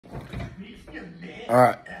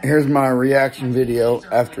Alright, here's my reaction video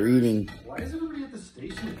after eating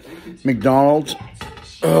McDonald's.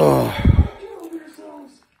 Ugh.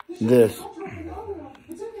 This.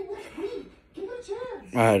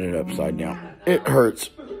 I had it upside down. It hurts.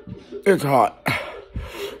 It's hot.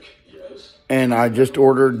 And I just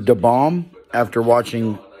ordered the bomb after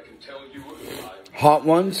watching Hot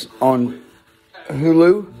Ones on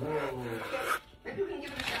Hulu.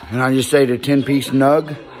 And I just ate a 10-piece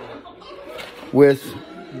nug with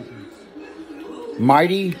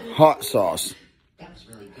mighty hot sauce.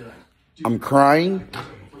 I'm crying.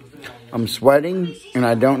 I'm sweating. And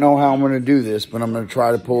I don't know how I'm going to do this, but I'm going to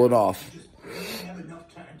try to pull it off.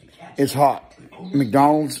 It's hot.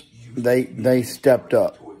 McDonald's, they stepped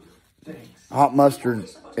up. Hot mustard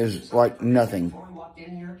is like nothing.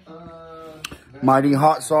 Mighty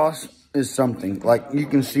hot sauce is something. Like, you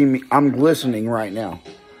can see me. I'm glistening right now.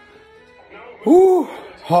 Whoo,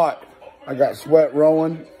 hot. I got sweat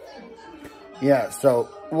rolling. Yeah, so,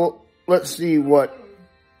 well, let's see what,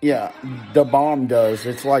 yeah, the bomb does.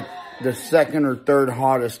 It's like the second or third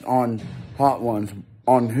hottest on Hot Ones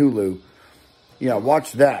on Hulu. Yeah,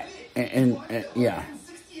 watch that. And yeah.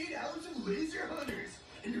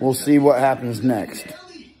 We'll see what happens next.